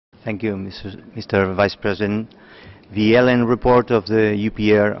Thank you, Mr. Vice President. The ELEN report of the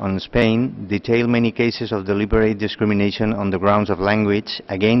UPR on Spain detailed many cases of deliberate discrimination on the grounds of language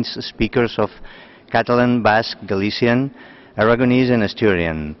against speakers of Catalan, Basque, Galician, Aragonese and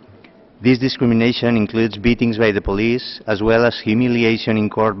Asturian. This discrimination includes beatings by the police, as well as humiliation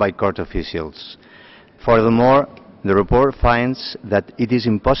in court by court officials. Furthermore, the report finds that it is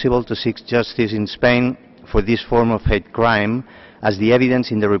impossible to seek justice in Spain for this form of hate crime, as the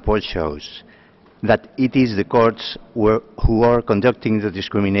evidence in the report shows, that it is the courts who are conducting the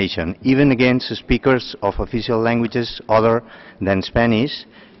discrimination, even against speakers of official languages other than Spanish,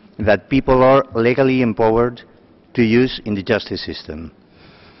 that people are legally empowered to use in the justice system.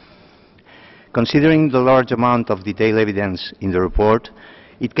 Considering the large amount of detailed evidence in the report,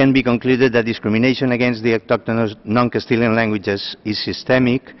 it can be concluded that discrimination against the autochthonous non-Castilian languages is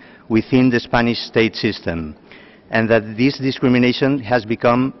systemic within the Spanish state system, and that this discrimination has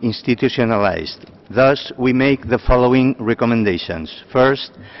become institutionalized. Thus, we make the following recommendations.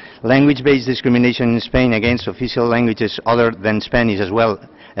 First, language-based discrimination in Spain against official languages other than Spanish, as well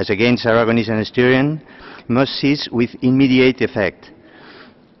as against Aragonese and Asturian, must cease with immediate effect.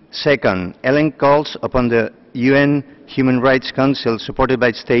 Second, ELEN calls upon the UN Human Rights Council, supported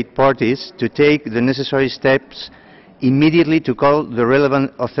by state parties, to take the necessary steps immediately to call the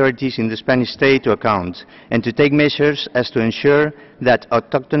relevant authorities in the Spanish state to account, and to take measures as to ensure that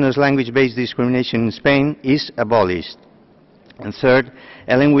autochthonous language-based discrimination in Spain is abolished. And third,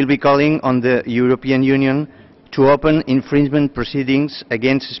 ELEN will be calling on the European Union to open infringement proceedings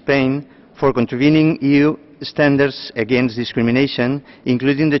against Spain for contravening EU standards against discrimination,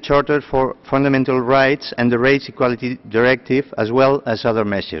 including the Charter for Fundamental Rights and the Race Equality Directive, as well as other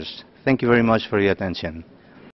measures. Thank you very much for your attention.